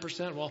 it's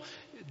 10%. Well,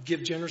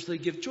 give generously,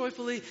 give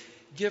joyfully,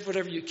 give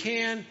whatever you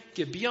can,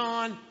 give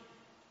beyond.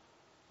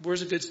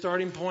 Where's a good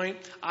starting point?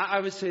 I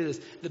would say this.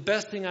 The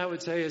best thing I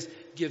would say is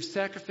give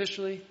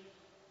sacrificially,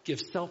 give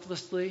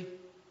selflessly.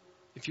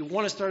 If you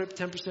want to start at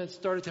 10%,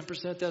 start at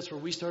 10%. That's where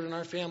we start in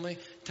our family.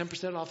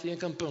 10% off the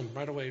income, boom,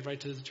 right away, right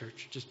to the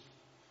church. Just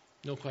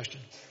no question.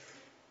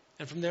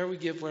 And from there we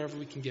give wherever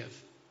we can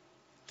give.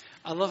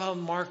 I love how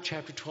Mark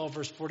chapter 12,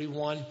 verse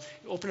 41.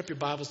 Open up your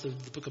Bibles to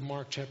the book of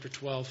Mark chapter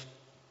 12.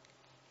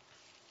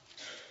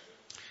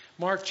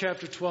 Mark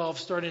chapter 12,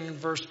 starting in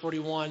verse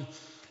 41.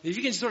 If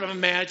you can sort of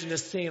imagine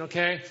this scene,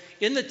 okay?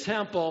 In the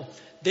temple,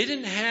 they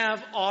didn't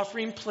have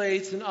offering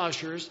plates and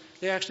ushers.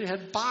 They actually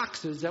had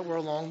boxes that were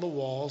along the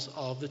walls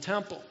of the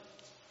temple.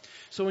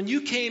 So when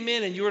you came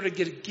in and you were to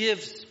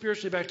give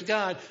spiritually back to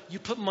God, you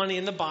put money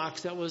in the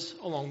box that was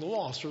along the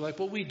wall, sort of like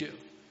what we do.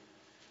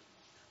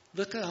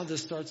 Look at how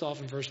this starts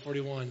off in verse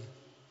 41.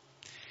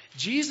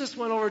 Jesus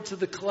went over to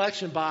the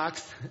collection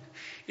box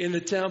in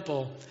the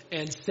temple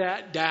and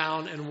sat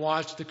down and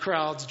watched the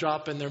crowds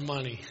drop in their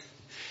money.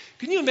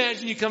 Can you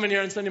imagine you come in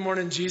here on Sunday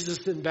morning and Jesus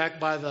sitting back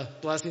by the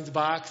blessings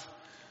box?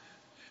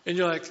 And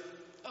you're like,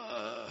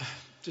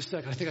 just a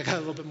second, I think I got a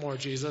little bit more,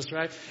 Jesus,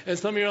 right? And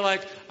some of you are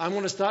like, I'm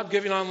going to stop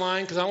giving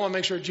online because I want to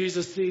make sure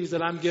Jesus sees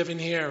that I'm giving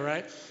here,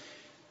 right?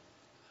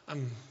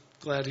 I'm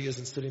glad he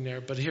isn't sitting there,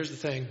 but here's the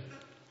thing.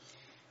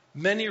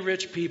 Many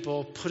rich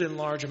people put in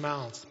large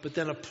amounts, but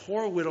then a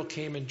poor widow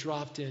came and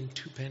dropped in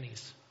 2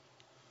 pennies.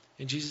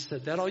 And Jesus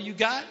said, that all you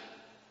got?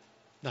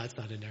 No, it's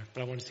not in there,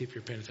 but I want to see if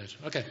you're paying attention.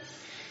 Okay.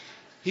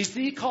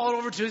 He called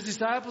over to his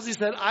disciples. He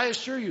said, I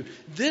assure you,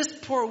 this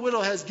poor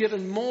widow has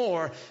given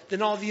more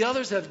than all the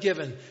others have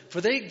given.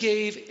 For they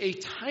gave a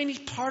tiny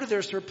part of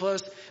their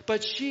surplus,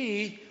 but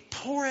she,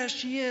 poor as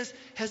she is,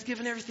 has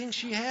given everything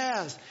she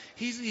has.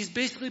 He's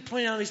basically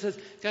pointing out, he says,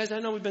 guys, I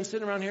know we've been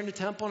sitting around here in the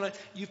temple, and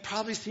you've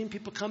probably seen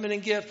people come in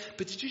and give,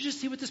 but did you just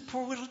see what this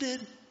poor widow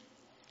did?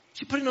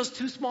 She put in those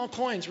 2 small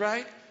coins,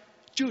 right?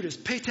 Judas,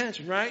 pay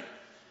attention, right?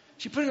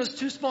 She put in those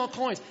 2 small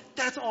coins.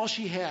 That's all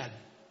she had.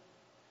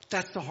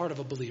 That's the heart of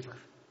a believer.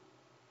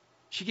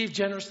 She gave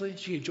generously.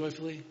 She gave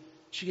joyfully.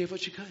 She gave what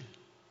she could.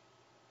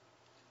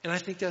 And I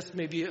think that's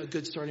maybe a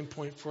good starting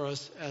point for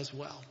us as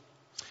well.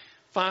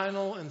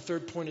 Final and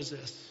third point is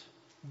this.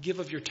 Give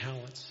of your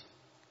talents.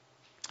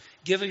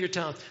 Give of your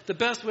talents. The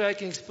best way I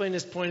can explain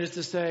this point is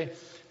to say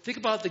Think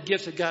about the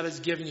gifts that God has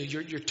given you,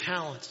 your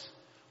talents,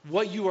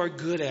 what you are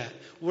good at.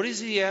 What is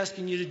He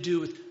asking you to do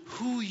with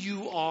who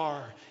you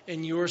are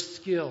and your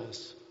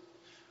skills?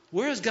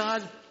 Where has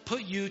God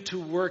put you to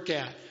work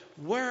at?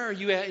 Where are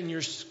you at in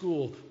your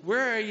school?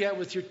 Where are you at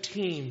with your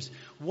teams?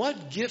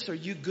 What gifts are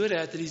you good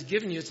at that He's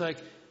given you? It's like,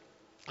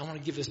 I want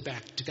to give this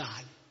back to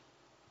God.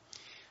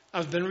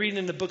 I've been reading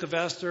in the book of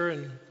Esther,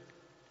 and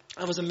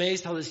I was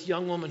amazed how this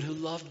young woman who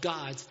loved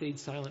God stayed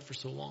silent for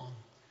so long.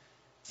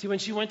 See, when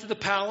she went to the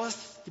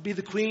palace to be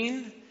the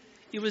queen,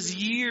 it was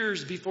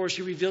years before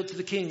she revealed to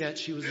the king that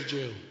she was a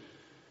Jew.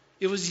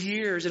 It was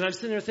years. And I'm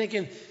sitting there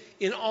thinking,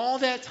 in all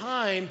that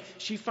time,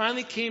 she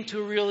finally came to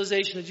a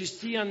realization that you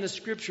see on the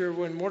scripture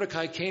when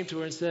Mordecai came to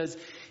her and says,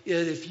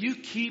 if you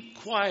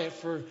keep quiet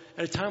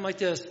at a time like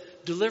this,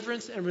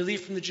 deliverance and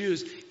relief from the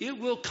Jews, it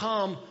will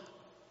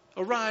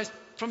arise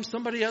from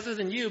somebody other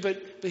than you. But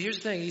here's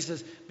the thing. He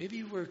says, maybe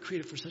you were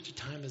created for such a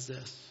time as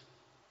this.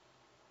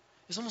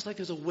 It's almost like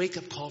there's a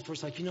wake-up call for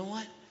us. Like, you know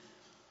what?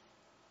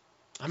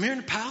 I'm here in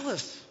the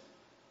palace.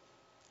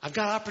 I've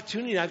got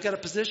opportunity. I've got a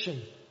position.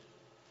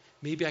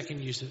 Maybe I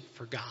can use it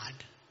for God.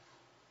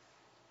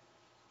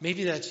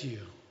 Maybe that's you.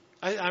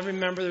 I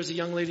remember there's a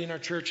young lady in our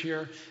church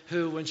here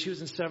who, when she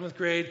was in 7th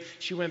grade,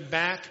 she went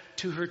back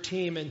to her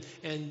team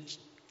and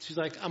she's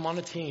like, I'm on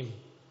a team.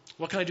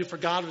 What can I do for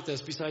God with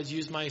this besides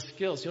use my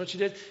skills? You know what she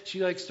did? She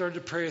started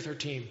to pray with her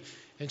team.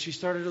 And she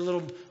started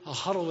a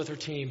huddle with her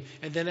team.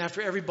 And then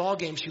after every ball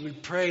game, she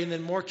would pray, and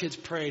then more kids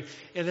prayed.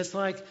 And it's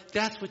like,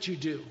 that's what you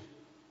do.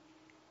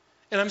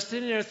 And I'm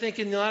sitting there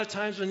thinking, a lot of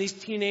times when these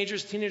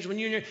teenagers, when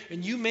you're in here,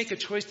 and you make a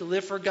choice to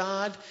live for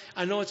God,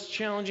 I know it's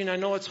challenging, I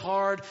know it's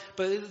hard,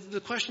 but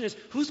the question is,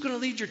 who's going to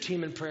lead your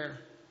team in prayer?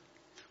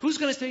 Who's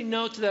going to say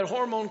no to that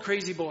hormone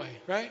crazy boy,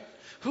 right?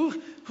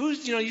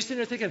 Who's, you sitting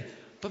there thinking,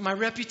 but my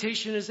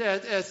reputation is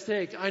at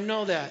stake. I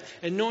know that.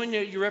 And knowing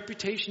that your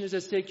reputation is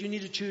at stake, you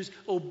need to choose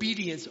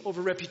obedience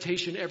over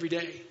reputation every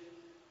day.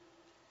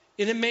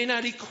 And it may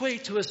not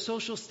equate to a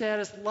social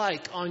status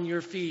like on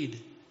your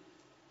feed.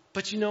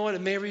 But you know what?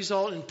 It may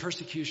result in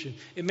persecution.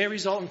 It may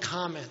result in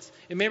comments.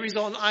 It may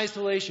result in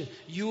isolation.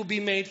 You will be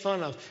made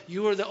fun of.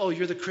 You're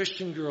the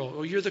Christian girl,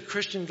 or you're the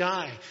Christian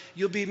guy.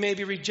 You'll be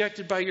maybe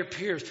rejected by your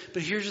peers.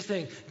 But here's the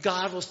thing.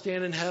 God will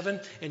stand in heaven,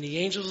 and the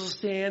angels will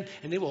stand,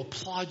 and they will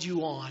applaud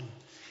you on.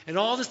 And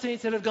all the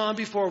saints that have gone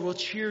before will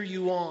cheer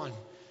you on.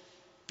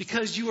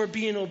 Because you are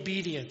being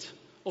obedient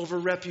over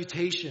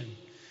reputation.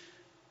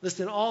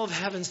 Listen, all of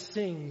heaven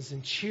sings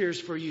and cheers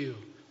for you.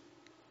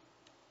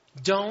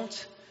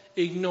 Don't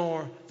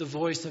ignore the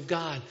voice of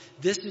God.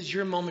 This is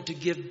your moment to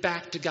give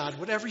back to God,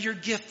 whatever your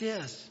gift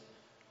is.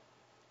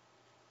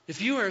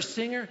 If you are a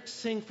singer,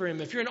 sing for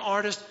Him. If you're an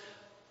artist,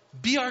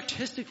 be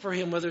artistic for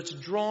Him, whether it's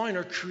drawing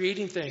or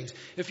creating things.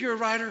 If you're a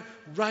writer,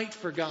 write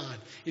for God.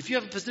 If you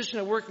have a position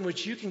at work in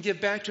which you can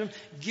give back to Him,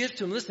 give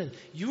to Him. Listen,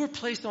 you were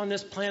placed on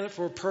this planet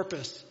for a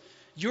purpose.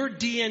 Your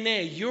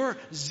DNA, your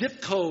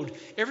zip code,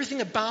 everything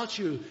about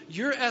you,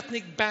 your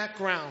ethnic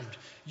background,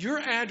 your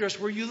address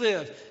where you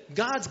live,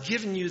 God's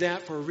given you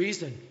that for a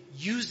reason.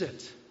 Use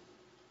it.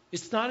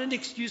 It's not an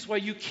excuse why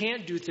you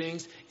can't do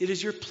things. It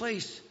is your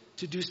place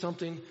to do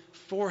something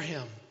for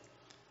Him.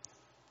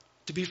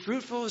 To be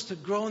fruitful is to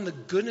grow in the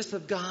goodness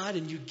of God,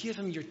 and you give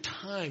Him your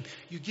time.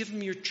 You give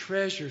Him your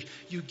treasures.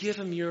 You give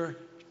Him your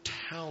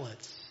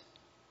talents.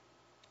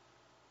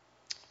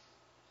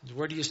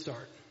 Where do you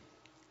start?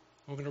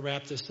 We're going to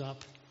wrap this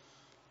up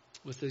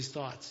with these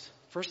thoughts.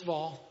 First of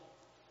all,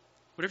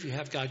 whatever you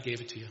have, God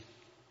gave it to you.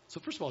 So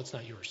first of all, it's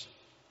not yours.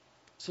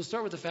 So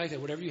start with the fact that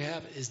whatever you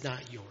have is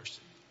not yours.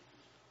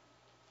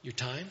 Your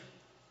time,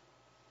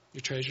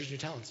 your treasures, your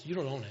talents. You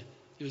don't own it.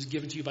 It was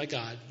given to you by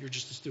God. You're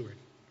just a steward.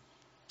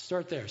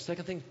 Start there.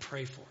 Second thing,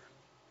 pray for.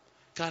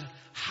 God,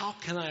 how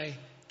can I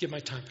give my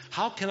time?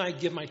 How can I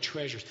give my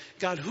treasures?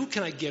 God, who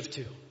can I give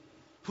to?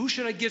 Who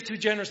should I give to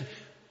generously?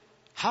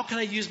 How can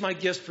I use my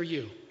gifts for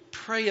you?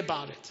 Pray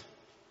about it.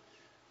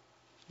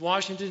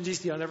 Washington,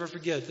 D.C., I'll never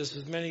forget. This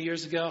was many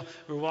years ago.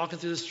 We were walking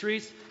through the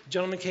streets. A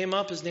gentleman came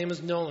up. His name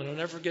was Nolan. I'll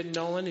never forget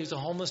Nolan. He was a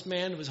homeless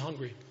man who was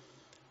hungry.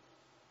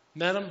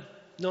 Met him.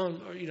 Nolan,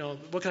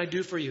 what can I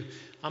do for you?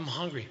 I'm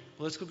hungry.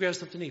 Well, let's go grab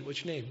something to eat.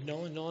 What's your name?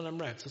 Nolan, I'm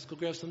Rex. Let's go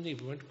grab something to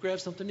eat. We went to grab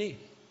something to eat.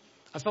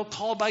 I felt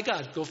called by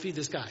God. Go feed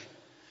this guy.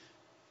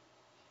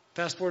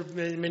 Fast forward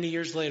many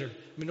years later.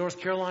 I'm in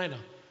North Carolina.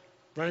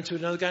 Run into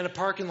another guy in a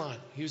parking lot.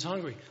 He was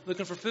hungry,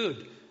 looking for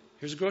food.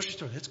 Here's a grocery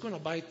store. Let's go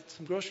and buy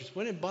some groceries.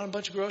 Went in and bought a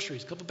bunch of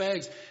groceries, a couple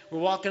bags. We're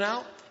walking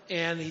out,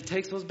 and he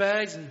takes those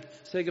bags and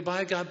say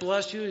goodbye. God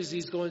bless you.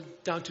 He's going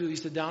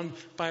down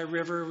by a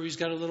river where he's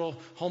got a little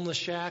homeless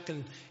shack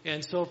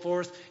and so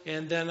forth.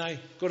 And then I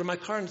go to my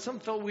car, and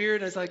something felt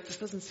weird. And I was like, this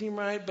doesn't seem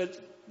right, but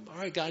all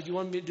right, God, you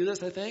want me to do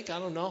this, I think? I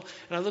don't know.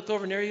 And I look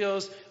over, and there he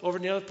goes, over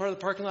in the other part of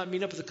the parking lot,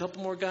 meeting up with a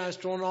couple more guys,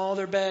 throwing all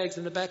their bags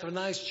in the back of a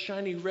nice,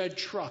 shiny red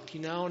truck,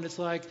 and it's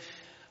like,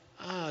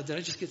 did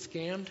I just get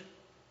scammed?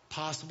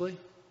 Possibly.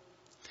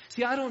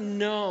 See, I don't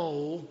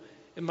know.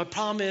 And my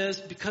problem is,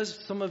 because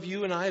some of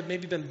you and I have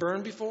maybe been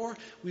burned before,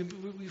 we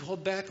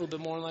hold back a little bit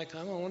more. Like,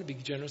 I don't want to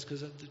be generous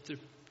because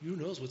who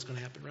knows what's going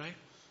to happen, right?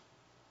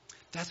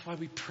 That's why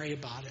we pray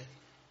about it.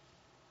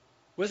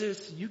 Whether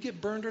it's you get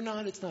burned or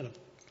not, it's not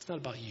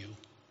about you.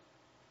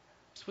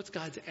 It's what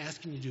God's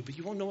asking you to do. But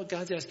you won't know what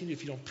God's asking you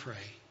if you don't pray.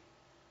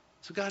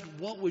 So God,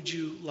 what would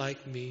you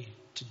like me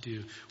to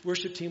do?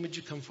 Worship team, would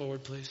you come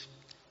forward, please?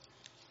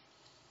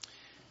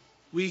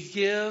 We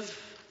give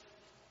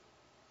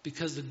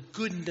because the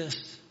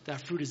goodness,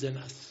 that fruit is in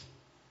us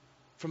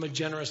from a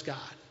generous God.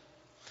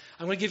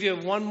 I'm going to give you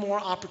one more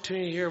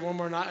opportunity here,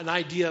 an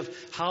idea of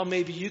how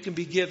maybe you can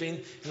be giving,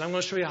 and I'm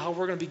going to show you how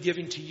we're going to be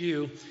giving to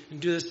you and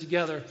do this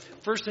together.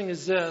 First thing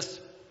is this.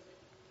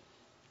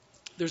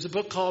 There's a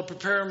book called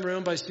Prepare and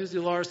Room by Susie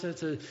Larson.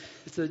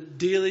 It's a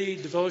daily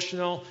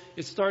devotional.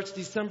 It starts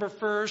December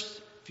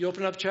 1st. If you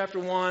open up chapter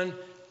 1,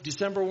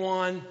 December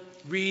 1,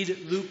 read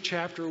Luke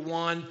chapter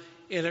 1.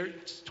 And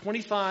it's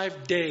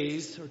 25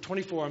 days, or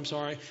 24, I'm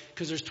sorry,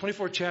 because there's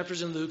 24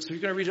 chapters in Luke. So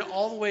you're going to read it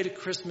all the way to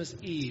Christmas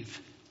Eve.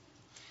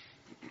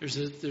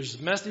 There's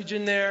a message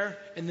in there,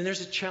 and then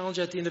there's a challenge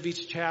at the end of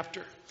each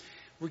chapter.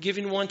 We're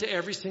giving one to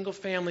every single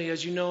family.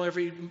 As you know,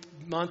 every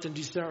month in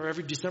December, or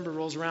every December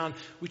rolls around,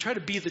 we try to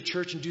be the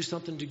church and do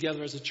something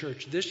together as a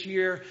church. This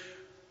year,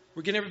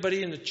 we're getting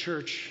everybody in the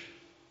church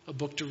a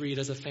book to read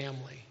as a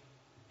family.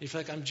 If you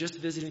feel like I'm just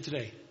visiting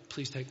today,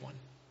 please take one.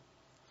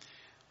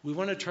 We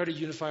want to try to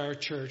unify our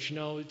church. You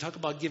know, we talk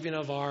about giving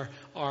of our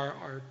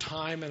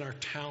time and our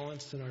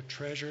talents and our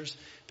treasures.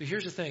 But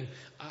here's the thing.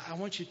 I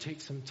want you to take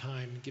some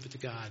time and give it to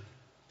God.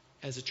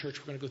 As a church,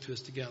 we're going to go through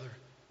this together.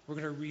 We're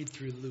going to read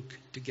through Luke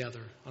together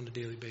on a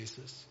daily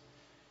basis.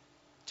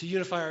 To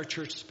unify our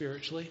church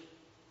spiritually.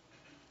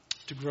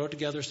 To grow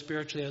together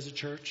spiritually as a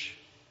church.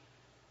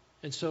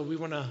 And so we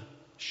want to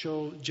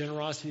show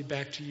generosity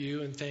back to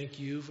you and thank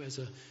you as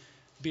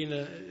being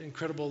an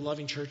incredible,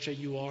 loving church that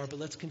you are, but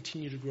let's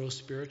continue to grow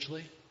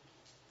spiritually.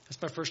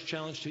 That's my first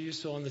challenge to you.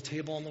 So on the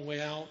table on the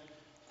way out,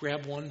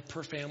 grab one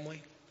per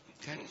family.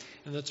 Okay?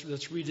 And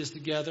let's read this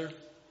together.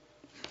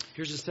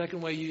 Here's the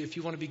second way, if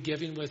you want to be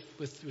giving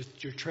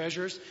with your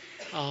treasures.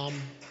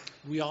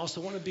 We also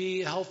want to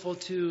be helpful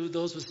to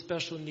those with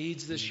special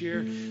needs this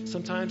year.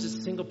 Sometimes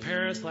it's single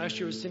parents. Last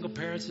year was single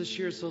parents. This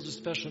year it's those with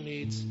special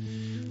needs.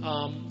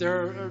 There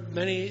are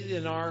many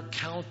in our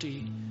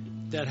county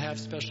that have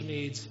special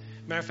needs.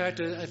 Matter of fact,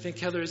 I think,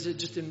 Heather, is it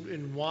just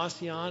in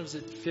Wauseon? Is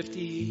it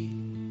 50?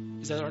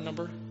 Is that our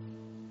number?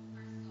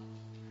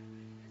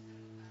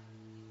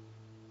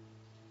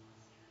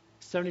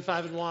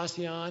 75 in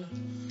Wauseon.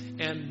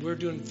 And we're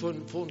doing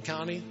Fulton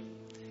County.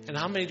 And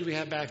how many do we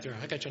have back there?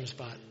 I got you on the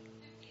spot.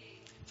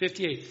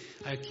 58.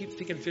 I keep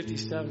thinking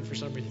 57 for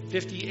some reason.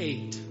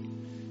 58.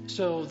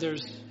 So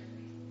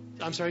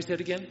I'm sorry, say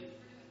it again.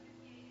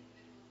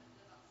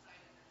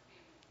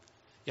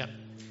 Yeah.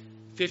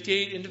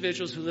 58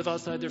 individuals who live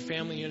outside their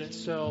family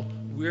units. So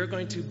we're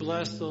going to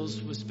bless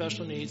those with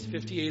special needs,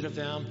 58 of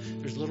them.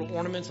 There's little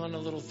ornaments on the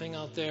little thing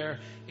out there.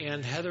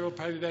 And Heather will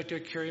probably be back there.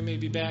 Carrie may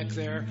be back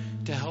there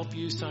to help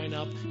you sign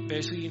up.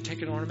 Basically, you can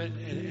take an ornament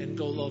and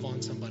go love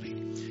on somebody.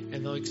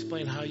 And they'll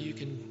explain how you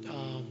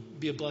can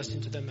be a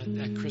blessing to them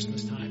at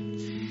Christmas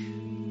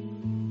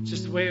time. It's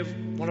just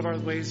one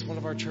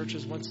of our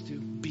churches wants to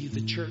be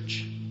the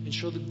church and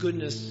show the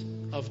goodness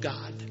of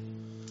God.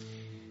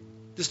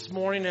 This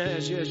morning,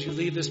 as you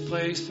leave this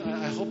place,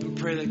 I hope and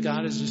pray that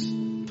God has just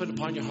put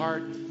upon your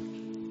heart,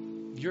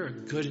 you're a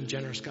good and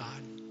generous God.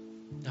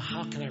 Now,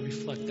 how can I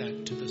reflect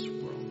that to this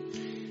world?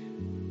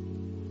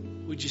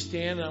 Would you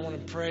stand? And I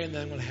want to pray, and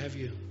then I'm going to have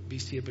you be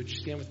seated. But would you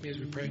stand with me as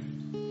we pray?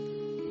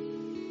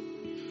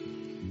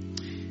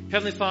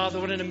 Heavenly Father,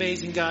 what an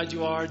amazing God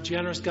you are, a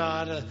generous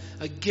God,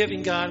 a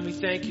giving God. And we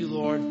thank you,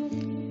 Lord,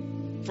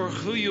 for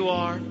who you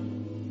are,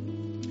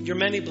 your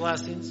many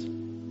blessings.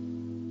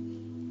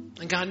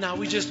 And God, now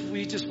we just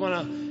want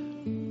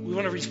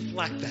to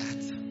reflect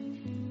that.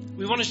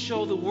 We want to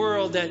show the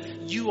world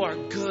that you are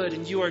good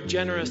and you are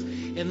generous,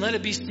 and let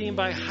it be seen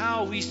by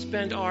how we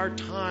spend our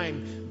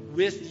time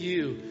with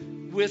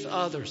you, with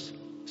others,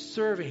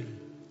 serving,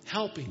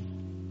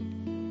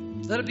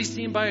 helping. Let it be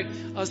seen by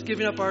us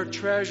giving up our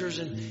treasures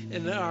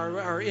and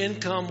our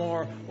income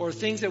or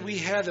things that we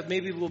have that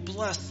maybe will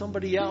bless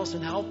somebody else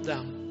and help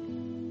them.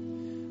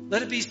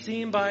 Let it be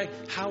seen by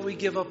how we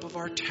give up of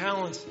our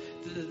talents,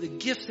 the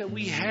gifts that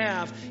we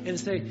have, and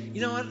say,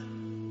 you know what?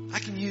 I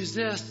can use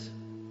this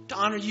to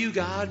honor you,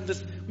 God,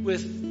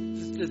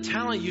 with the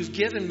talent you've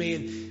given me.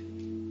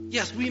 And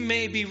yes, we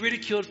may be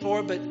ridiculed for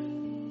it, but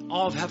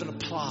all of heaven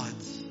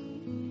applauds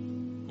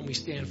when we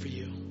stand for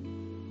you.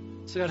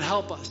 So God,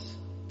 help us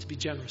to be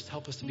generous.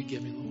 Help us to be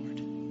giving,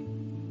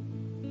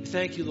 Lord. We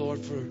thank you,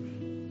 Lord, for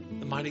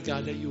the mighty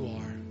God that you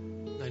are.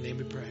 In thy name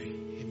we pray.